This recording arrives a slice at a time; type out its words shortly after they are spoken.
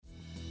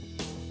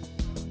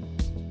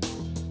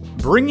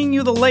Bringing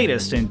you the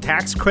latest in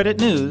tax credit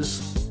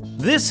news,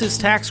 this is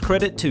Tax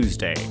Credit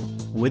Tuesday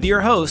with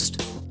your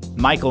host,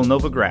 Michael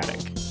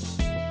Novogradac.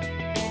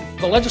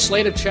 The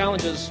legislative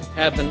challenges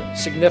have been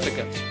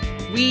significant.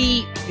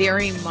 We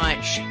very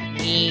much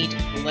need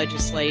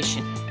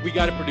legislation. We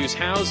got to produce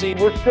housing.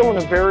 We're still in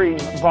a very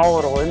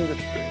volatile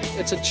industry.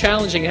 It's a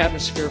challenging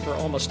atmosphere for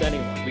almost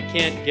anyone. We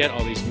can't get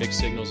all these mixed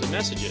signals and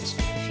messages.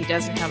 If he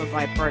doesn't have a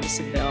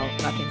bipartisan bill,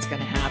 nothing's going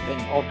to happen.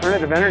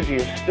 Alternative energy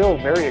is still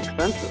very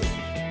expensive.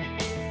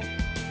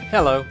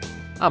 Hello,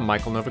 I'm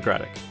Michael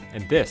Novogradac,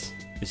 and this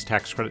is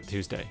Tax Credit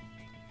Tuesday.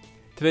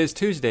 Today is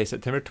Tuesday,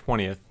 September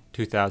 20th,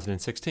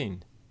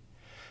 2016.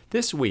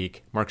 This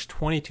week marks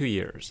 22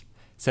 years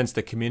since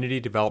the Community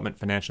Development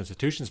Financial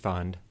Institutions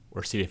Fund,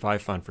 or CDFI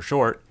Fund for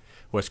short,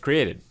 was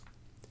created.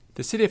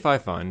 The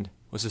CDFI Fund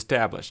was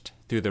established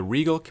through the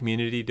Regal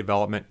Community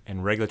Development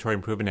and Regulatory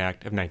Improvement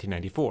Act of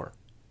 1994.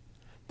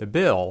 The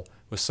bill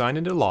was signed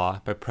into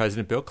law by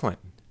President Bill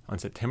Clinton on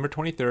September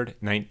 23,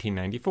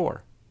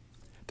 1994.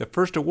 The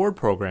first award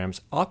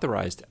programs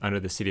authorized under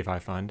the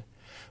CDFI Fund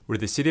were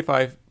the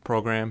CDFI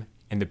Program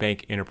and the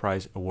Bank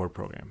Enterprise Award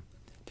Program.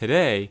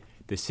 Today,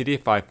 the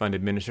CDFI Fund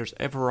administers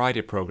a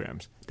variety of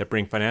programs that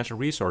bring financial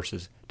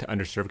resources to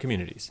underserved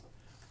communities.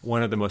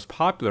 One of the most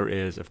popular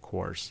is, of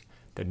course,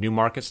 the New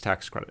Markets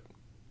Tax Credit.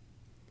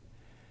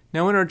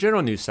 Now, in our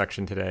general news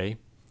section today,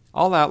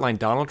 I'll outline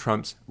Donald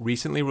Trump's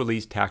recently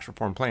released tax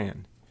reform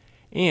plan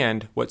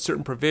and what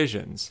certain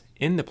provisions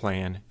in the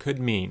plan could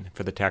mean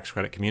for the tax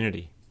credit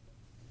community.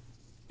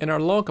 In our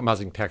low-income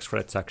housing tax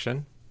credit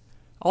section,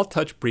 I'll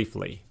touch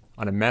briefly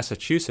on a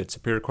Massachusetts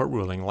Superior Court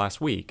ruling last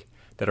week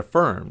that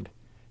affirmed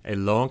a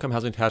low-income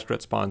housing tax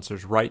credit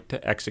sponsor's right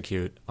to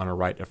execute on a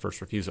right of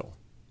first refusal.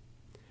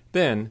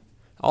 Then,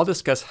 I'll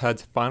discuss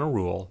HUD's final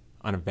rule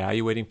on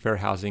evaluating Fair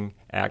Housing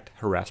Act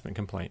harassment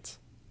complaints.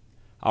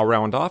 I'll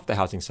round off the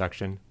housing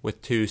section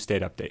with two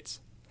state updates.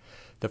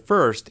 The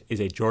first is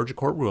a Georgia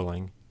court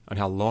ruling on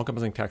how low-income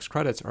housing tax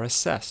credits are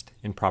assessed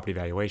in property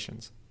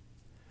valuations.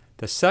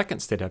 The second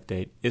state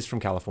update is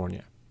from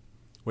California,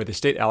 where the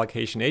state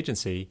allocation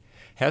agency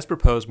has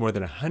proposed more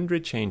than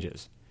 100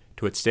 changes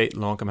to its state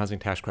low-income housing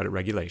tax credit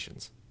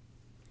regulations.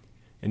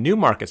 In New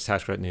Markets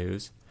Tax Credit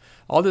news,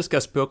 I'll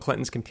discuss Bill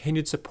Clinton's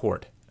continued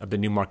support of the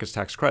New Markets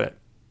Tax Credit,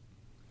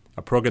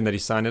 a program that he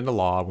signed into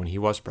law when he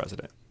was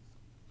president.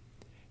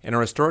 In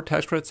our Historic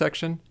Tax Credit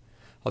section,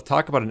 I'll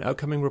talk about an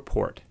upcoming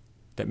report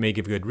that may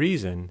give good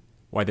reason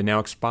why the now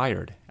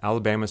expired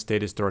Alabama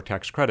State Historic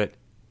Tax Credit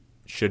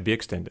should be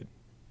extended.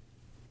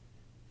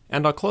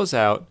 And I'll close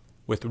out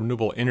with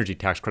renewable energy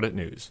tax credit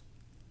news,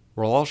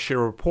 where I'll share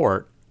a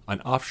report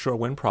on offshore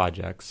wind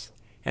projects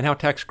and how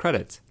tax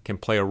credits can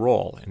play a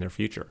role in their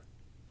future.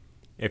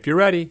 If you're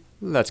ready,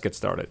 let's get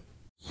started.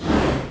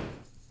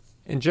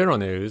 In general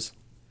news,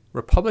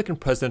 Republican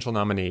presidential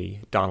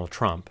nominee Donald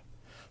Trump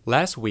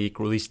last week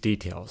released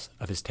details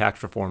of his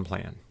tax reform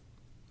plan.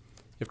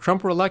 If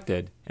Trump were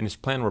elected and his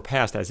plan were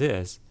passed as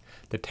is,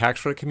 the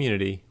tax credit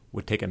community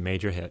would take a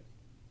major hit.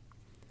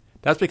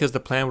 That's because the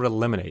plan would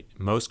eliminate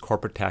most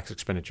corporate tax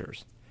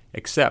expenditures,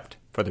 except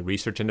for the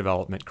research and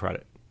development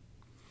credit.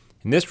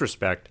 In this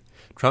respect,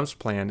 Trump's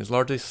plan is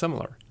largely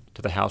similar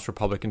to the House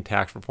Republican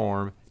Tax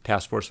Reform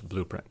Task Force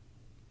blueprint.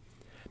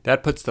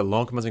 That puts the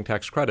low-income housing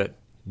tax credit,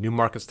 New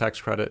Markets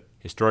Tax Credit,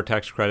 Historic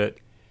Tax Credit,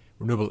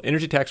 renewable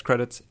energy tax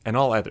credits, and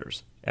all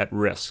others at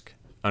risk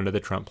under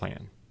the Trump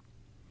plan.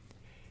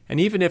 And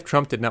even if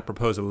Trump did not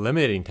propose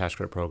eliminating tax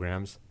credit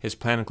programs, his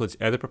plan includes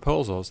other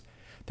proposals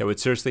that would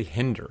seriously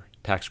hinder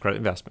tax credit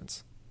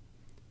investments.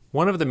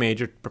 One of the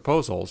major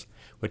proposals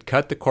would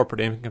cut the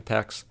corporate income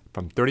tax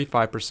from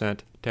 35%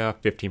 to a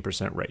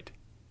 15% rate,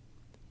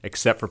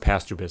 except for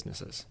pass-through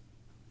businesses.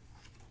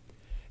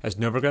 As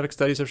Novogradac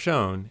studies have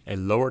shown, a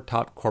lower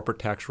top corporate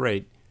tax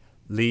rate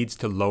leads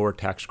to lower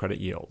tax credit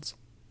yields.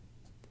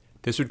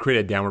 This would create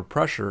a downward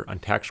pressure on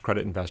tax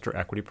credit investor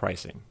equity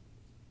pricing.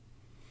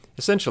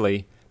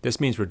 Essentially, this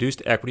means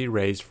reduced equity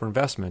raised for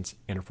investments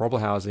in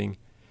affordable housing,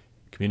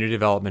 community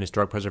development,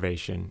 historic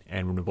preservation,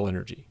 and renewable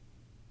energy.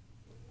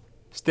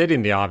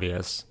 Stating the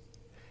obvious,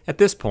 at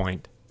this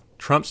point,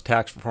 Trump's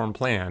tax reform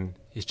plan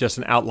is just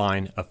an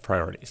outline of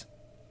priorities,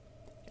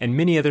 and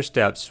many other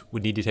steps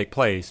would need to take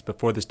place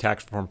before this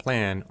tax reform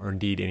plan, or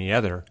indeed any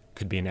other,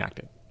 could be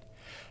enacted.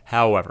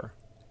 However,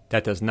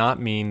 that does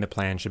not mean the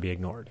plan should be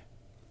ignored.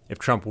 If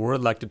Trump were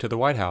elected to the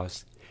White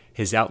House,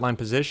 his outlined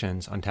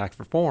positions on tax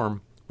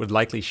reform would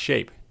likely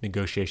shape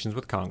negotiations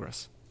with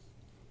Congress.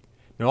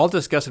 Now, I'll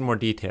discuss in more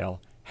detail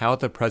how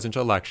the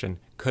presidential election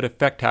could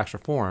affect tax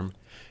reform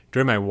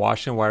during my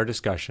Washington Wire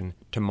discussion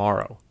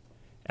tomorrow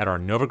at our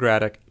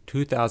Novogradac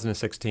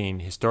 2016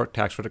 Historic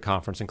Tax Credit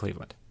Conference in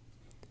Cleveland.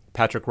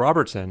 Patrick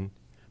Robertson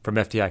from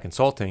FTI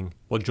Consulting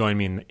will join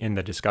me in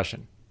the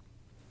discussion.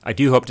 I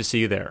do hope to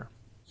see you there.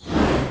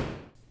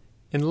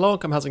 In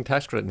low-income housing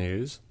tax credit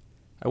news,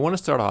 I want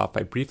to start off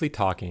by briefly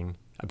talking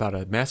about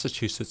a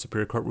Massachusetts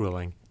Superior Court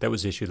ruling that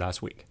was issued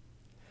last week.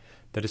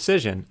 The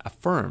decision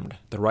affirmed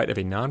the right of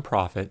a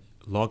nonprofit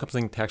low-income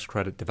housing tax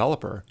credit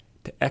developer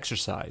to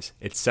exercise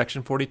its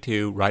Section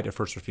 42 right of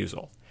first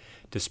refusal,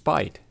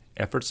 despite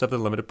efforts of the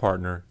limited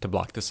partner to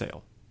block the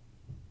sale.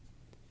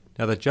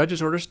 Now, the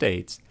judge's order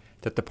states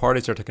that the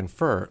parties are to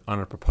confer on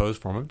a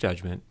proposed form of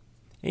judgment,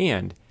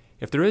 and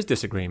if there is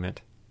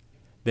disagreement,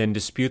 then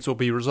disputes will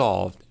be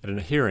resolved at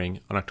a hearing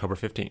on October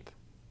 15th.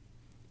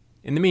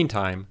 In the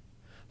meantime,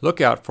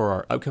 look out for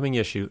our upcoming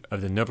issue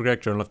of the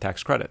Novogradac Journal of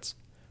Tax Credits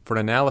for an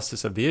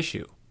analysis of the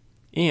issue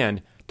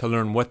and to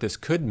learn what this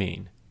could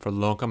mean for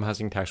low-income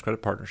housing tax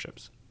credit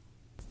partnerships.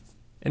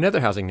 In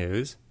other housing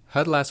news,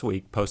 HUD last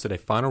week posted a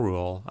final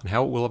rule on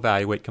how it will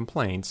evaluate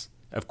complaints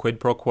of quid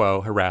pro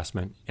quo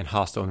harassment and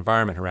hostile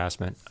environment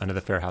harassment under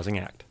the Fair Housing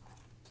Act.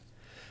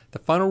 The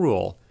final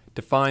rule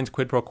defines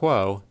quid pro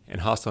quo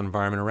and hostile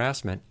environment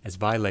harassment as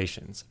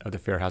violations of the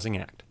Fair Housing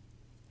Act.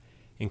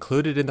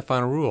 Included in the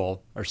final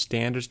rule are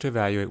standards to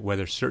evaluate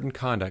whether certain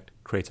conduct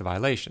creates a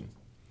violation.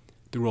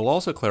 The rule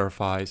also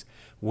clarifies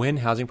when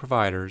housing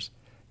providers,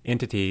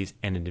 entities,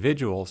 and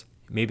individuals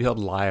may be held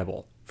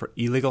liable for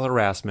illegal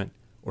harassment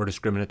or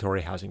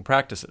discriminatory housing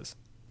practices.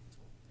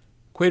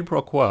 Quid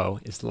pro quo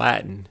is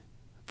Latin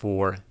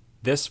for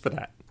this for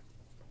that.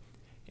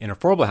 In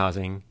affordable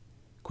housing,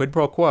 quid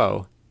pro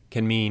quo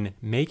can mean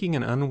making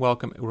an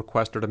unwelcome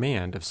request or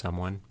demand of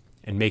someone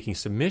and making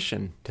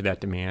submission to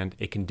that demand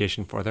a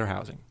condition for their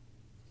housing.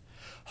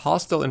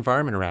 Hostile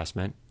environment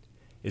harassment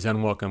is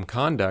unwelcome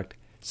conduct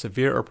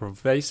severe or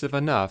pervasive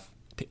enough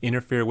to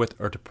interfere with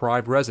or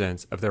deprive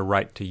residents of their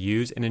right to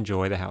use and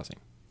enjoy the housing.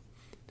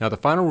 Now, the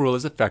final rule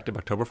is effective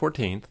October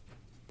 14th.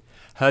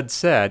 HUD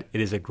said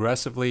it is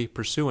aggressively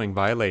pursuing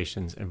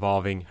violations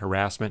involving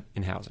harassment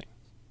in housing.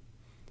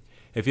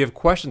 If you have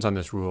questions on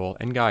this rule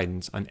and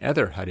guidance on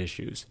other HUD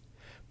issues,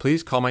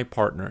 please call my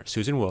partner,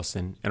 Susan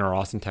Wilson, in our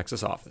Austin,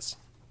 Texas office.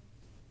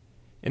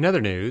 In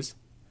other news,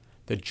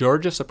 the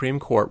Georgia Supreme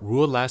Court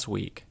ruled last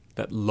week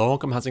that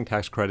low-income housing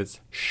tax credits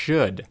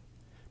should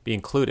be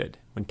included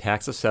when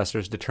tax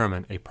assessors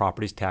determine a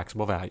property's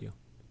taxable value.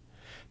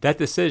 That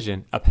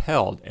decision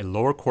upheld a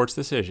lower court's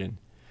decision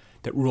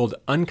that ruled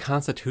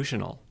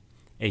unconstitutional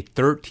a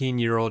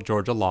 13-year-old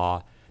Georgia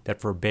law that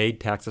forbade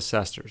tax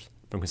assessors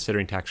from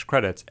considering tax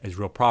credits as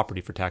real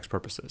property for tax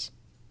purposes.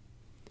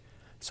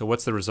 So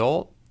what's the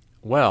result?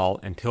 Well,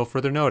 until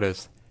further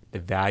notice, the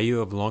value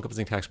of low-income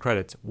housing tax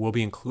credits will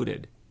be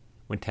included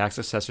when tax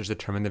assessors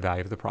determine the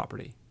value of the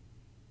property.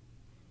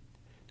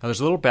 Now, there's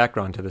a little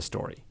background to this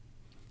story.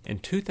 In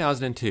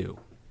 2002,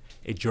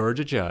 a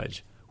Georgia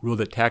judge ruled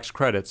that tax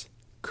credits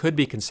could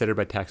be considered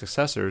by tax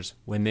assessors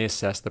when they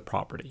assess the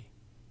property.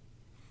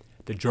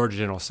 The Georgia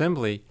General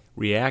Assembly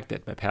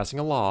reacted by passing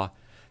a law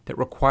that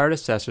required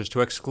assessors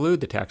to exclude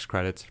the tax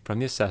credits from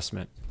the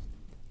assessment,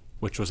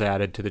 which was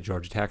added to the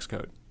Georgia Tax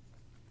Code.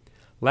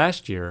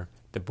 Last year,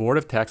 the Board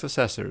of Tax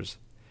Assessors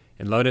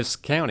in Lowndes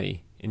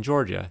County in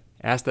Georgia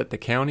asked that the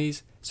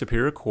county's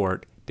Superior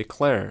Court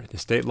declare the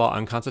state law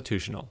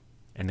unconstitutional,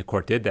 and the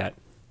court did that.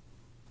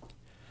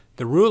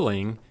 The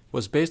ruling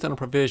was based on a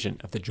provision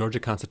of the Georgia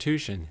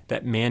Constitution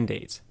that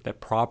mandates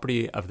that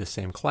property of the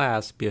same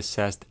class be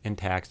assessed and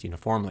taxed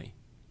uniformly.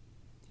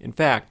 In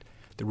fact,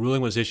 the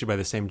ruling was issued by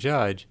the same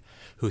judge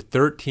who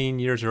 13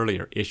 years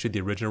earlier issued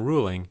the original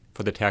ruling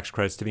for the tax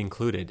credits to be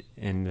included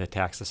in the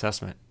tax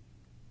assessment.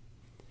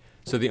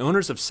 So the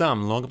owners of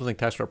some low-income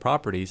tax credit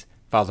properties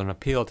filed an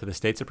appeal to the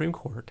state Supreme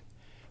Court,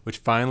 which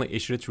finally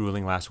issued its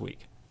ruling last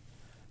week.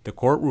 The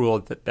court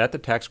ruled that the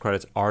tax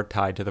credits are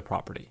tied to the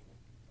property.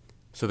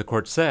 So the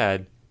court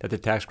said that the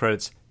tax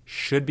credits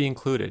should be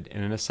included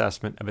in an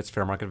assessment of its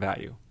fair market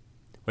value,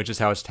 which is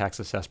how its tax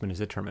assessment is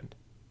determined.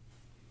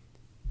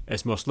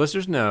 As most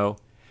listeners know,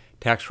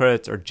 tax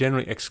credits are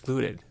generally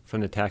excluded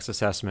from the tax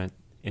assessment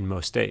in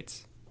most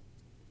states.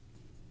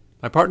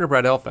 My partner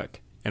Brad Elphick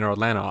in our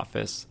Atlanta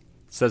office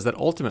says that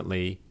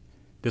ultimately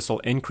this will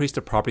increase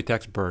the property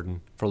tax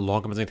burden for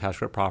low-income tax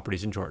credit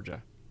properties in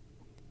Georgia,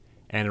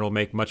 and it will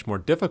make much more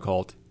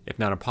difficult, if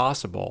not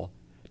impossible,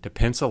 to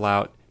pencil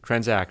out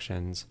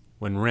transactions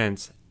when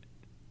rents,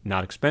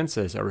 not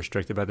expenses, are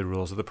restricted by the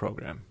rules of the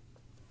program.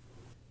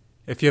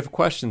 If you have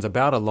questions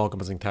about a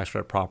low-income tax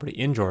credit property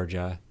in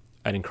Georgia,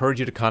 I'd encourage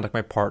you to contact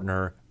my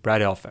partner,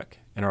 Brad Elphick,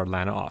 in our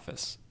Atlanta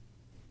office.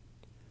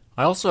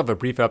 I also have a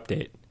brief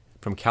update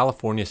from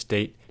California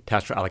State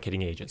Tax Credit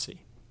Allocating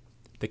Agency.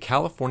 The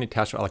California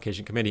Tax Credit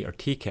Allocation Committee, or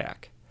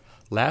TCAC,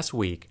 last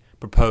week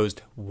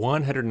proposed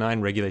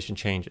 109 regulation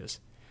changes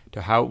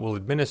to how it will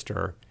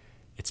administer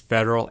its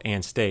federal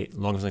and state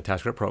low-income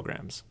tax credit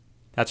programs.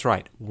 That's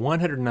right,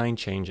 109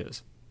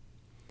 changes.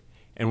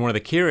 And one of the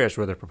key areas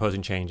where they're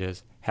proposing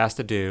changes has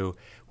to do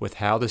with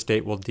how the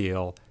state will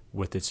deal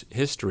with its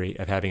history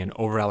of having an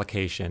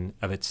overallocation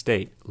of its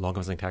state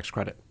low-income tax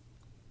credit.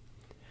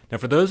 Now,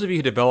 for those of you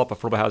who develop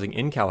affordable housing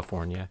in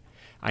California,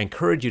 I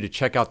encourage you to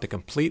check out the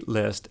complete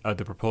list of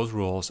the proposed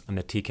rules on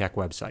the TCAC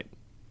website.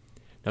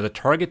 Now, the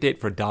target date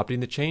for adopting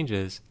the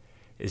changes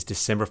is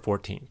December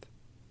 14th.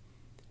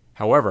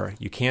 However,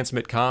 you can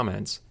submit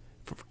comments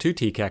to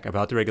TCAC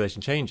about the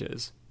regulation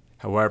changes.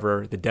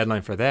 However, the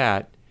deadline for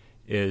that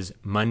is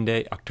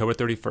Monday, October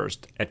 31st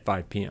at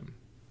 5 p.m.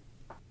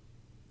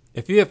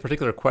 If you have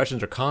particular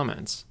questions or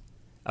comments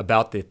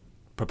about the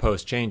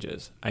proposed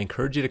changes, I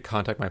encourage you to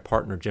contact my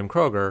partner Jim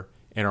Kroger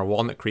in our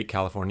Walnut Creek,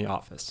 California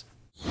office.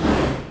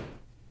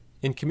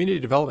 In community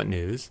development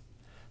news,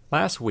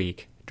 last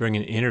week during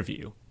an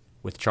interview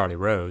with Charlie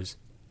Rose,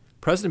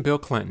 President Bill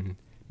Clinton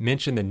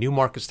mentioned the new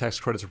markets tax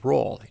credit's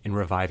role in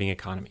reviving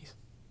economies.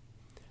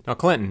 Now,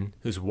 Clinton,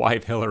 whose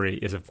wife Hillary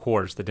is of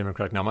course the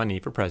Democratic nominee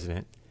for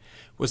president,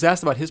 was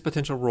asked about his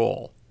potential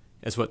role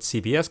as what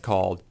CBS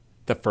called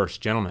the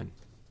first gentleman.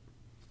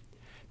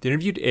 The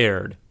interview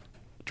aired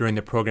during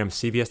the program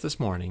CBS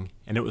This Morning,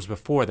 and it was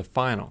before the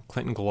final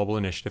Clinton Global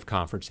Initiative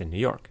Conference in New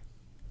York.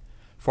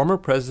 Former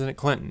President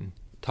Clinton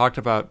talked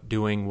about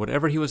doing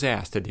whatever he was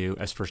asked to do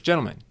as first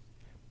gentleman,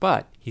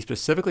 but he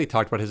specifically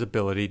talked about his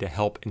ability to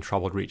help in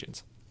troubled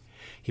regions.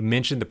 He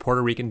mentioned the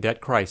Puerto Rican debt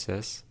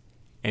crisis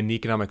and the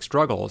economic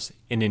struggles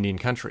in Indian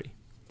country.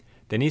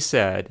 Then he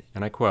said,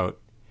 and I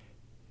quote,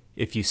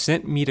 "If you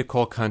sent me to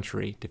coal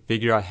country to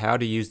figure out how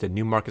to use the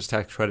new markets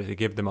tax credit to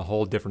give them a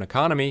whole different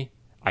economy,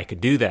 I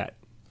could do that."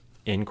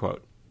 End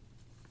quote.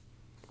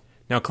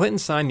 Now, Clinton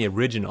signed the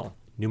original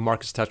new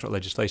markets tax credit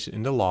legislation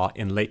into law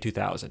in late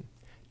 2000,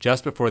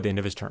 just before the end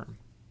of his term.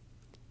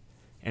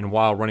 And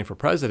while running for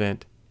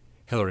president,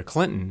 Hillary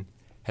Clinton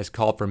has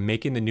called for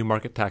making the new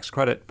market tax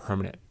credit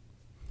permanent.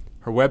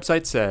 Her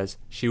website says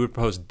she would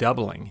propose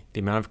doubling the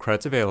amount of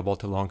credits available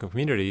to low-income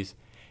communities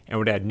and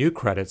would add new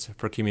credits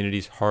for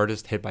communities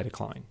hardest hit by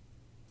decline.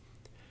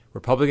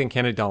 Republican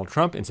candidate Donald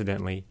Trump,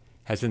 incidentally,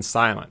 has been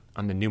silent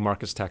on the new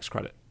markets tax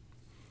credit.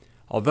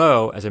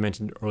 Although, as I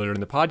mentioned earlier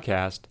in the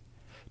podcast,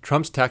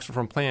 Trump's tax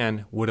reform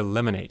plan would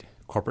eliminate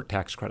corporate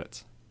tax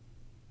credits.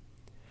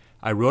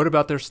 I wrote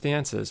about their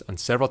stances on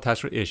several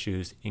tax credit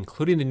issues,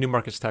 including the new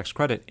markets tax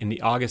credit, in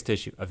the August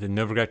issue of the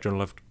Novogradac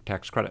Journal of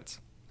Tax Credits.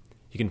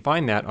 You can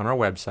find that on our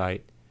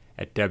website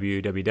at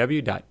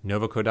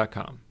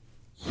www.novoco.com.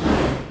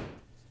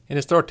 In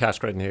historic tax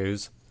credit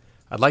news,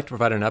 I'd like to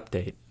provide an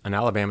update on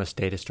Alabama's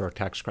state historic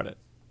tax credit.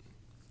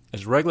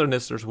 As regular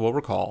listeners will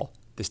recall,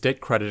 the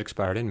state credit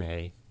expired in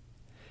May,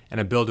 and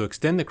a bill to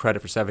extend the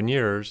credit for 7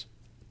 years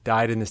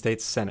died in the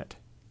state's Senate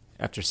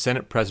after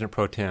Senate President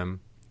Pro Tem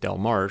Del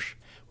Marsh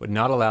would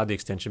not allow the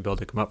extension bill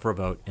to come up for a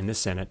vote in the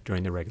Senate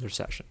during the regular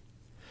session.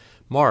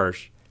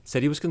 Marsh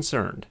said he was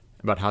concerned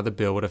about how the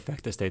bill would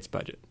affect the state's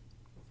budget.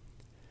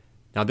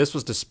 Now, this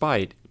was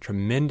despite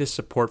tremendous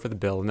support for the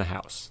bill in the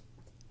House,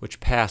 which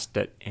passed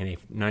it in a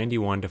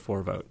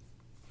 91-4 vote.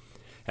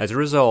 As a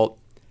result,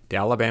 the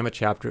Alabama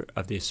chapter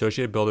of the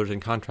Associated Builders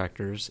and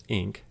Contractors,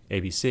 Inc.,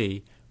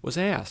 ABC, was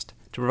asked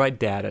to provide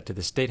data to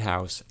the State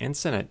House and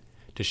Senate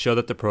to show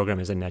that the program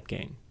is a net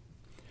gain.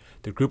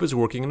 The group is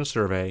working on a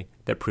survey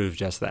that proves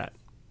just that.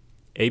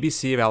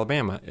 ABC of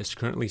Alabama is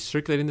currently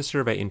circulating the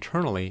survey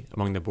internally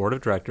among the Board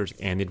of Directors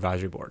and the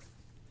Advisory Board.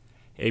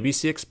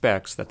 ABC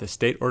expects that the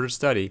state-ordered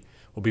study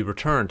will be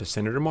returned to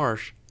Senator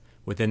Marsh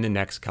within the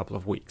next couple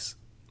of weeks.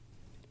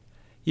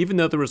 Even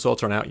though the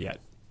results aren't out yet,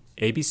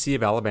 ABC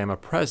of Alabama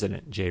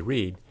President Jay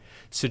Reid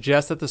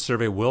suggests that the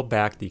survey will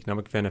back the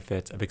economic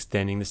benefits of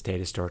extending the state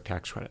historic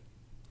tax credit.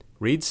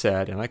 Reid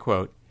said, and I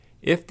quote,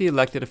 "If the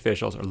elected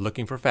officials are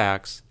looking for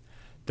facts,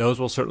 those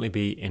will certainly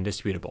be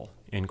indisputable,"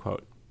 end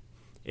quote.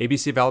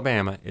 ABC of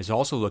Alabama is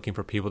also looking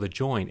for people to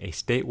join a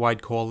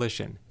statewide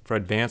coalition for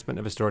advancement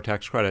of historic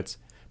tax credits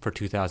for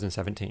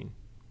 2017.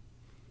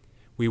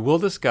 We will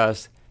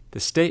discuss the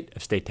state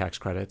of state tax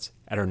credits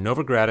at our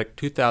Novogradac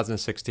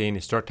 2016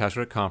 Historic Tax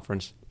Credit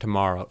Conference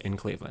tomorrow in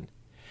Cleveland.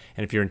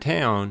 And if you're in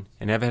town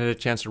and haven't had a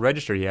chance to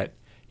register yet,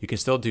 you can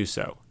still do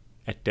so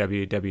at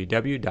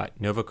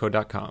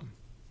www.novoco.com.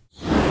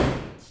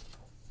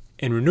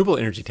 In renewable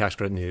energy tax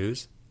credit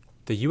news,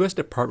 the U.S.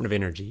 Department of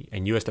Energy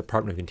and U.S.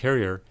 Department of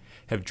Interior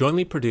have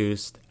jointly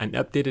produced an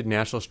updated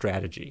national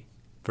strategy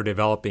for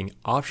developing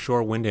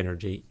offshore wind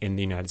energy in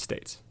the United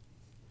States.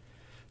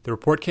 The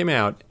report came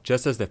out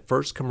just as the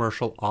first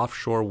commercial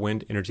offshore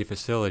wind energy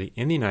facility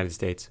in the United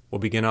States will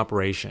begin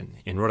operation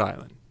in Rhode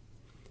Island.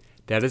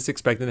 That is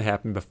expected to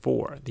happen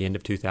before the end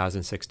of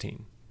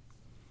 2016.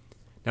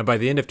 Now, by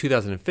the end of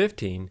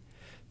 2015,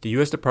 the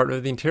U.S. Department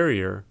of the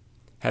Interior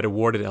had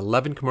awarded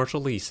 11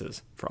 commercial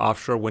leases for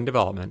offshore wind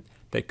development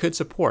that could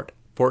support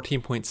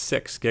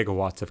 14.6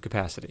 gigawatts of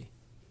capacity.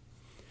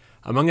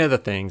 Among other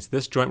things,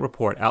 this joint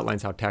report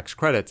outlines how tax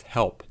credits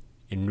help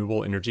in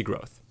renewable energy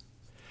growth.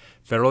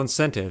 Federal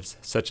incentives,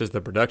 such as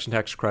the production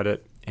tax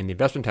credit and the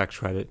investment tax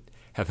credit,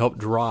 have helped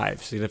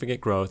drive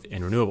significant growth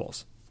in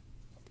renewables.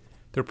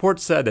 The report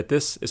said that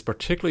this is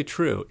particularly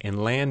true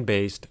in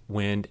land-based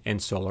wind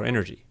and solar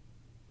energy.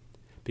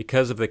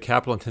 Because of the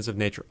capital-intensive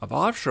nature of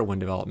offshore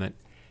wind development,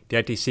 the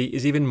ITC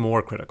is even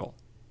more critical.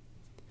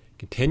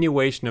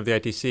 Continuation of the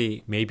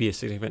ITC may be a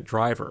significant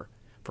driver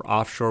for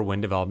offshore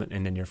wind development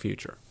in the near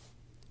future.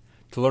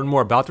 To learn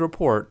more about the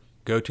report,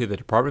 go to the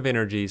Department of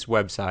Energy's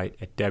website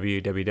at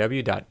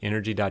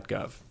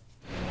www.energy.gov.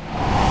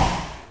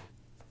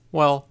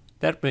 Well,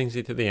 that brings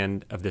me to the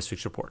end of this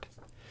week's report.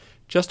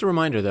 Just a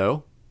reminder,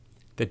 though,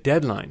 the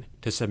deadline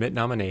to submit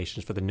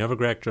nominations for the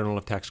Novogradac Journal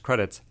of Tax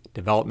Credits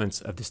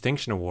Developments of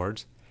Distinction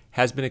Awards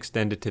has been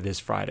extended to this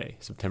Friday,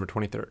 September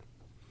 23rd.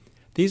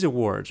 These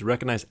awards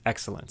recognize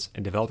excellence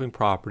in developing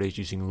properties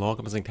using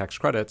low-income tax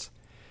credits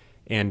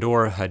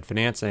and/or HUD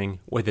financing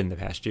within the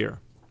past year.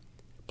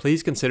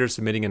 Please consider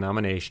submitting a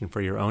nomination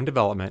for your own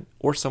development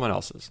or someone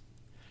else's.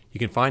 You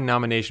can find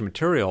nomination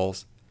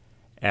materials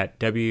at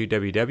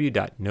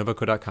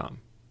www.novoco.com.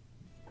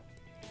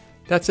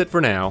 That's it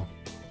for now.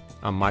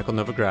 I'm Michael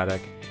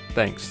Novogradac.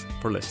 Thanks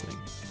for listening.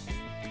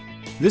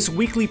 This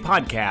weekly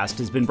podcast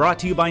has been brought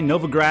to you by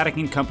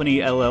Novogradac & Company,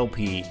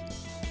 LLP.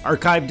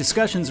 Archived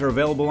discussions are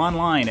available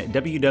online at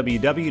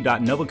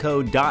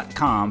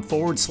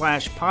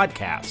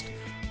www.novoco.com/podcast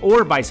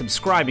or by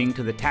subscribing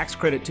to the Tax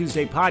Credit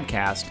Tuesday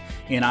podcast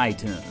in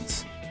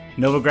iTunes.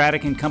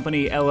 Novogradac &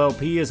 Company,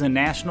 LLP is a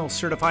national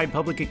certified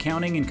public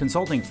accounting and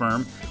consulting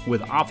firm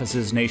with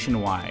offices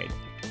nationwide.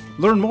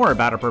 Learn more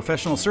about our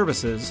professional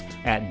services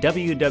at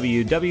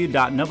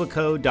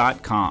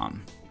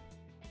www.novoco.com.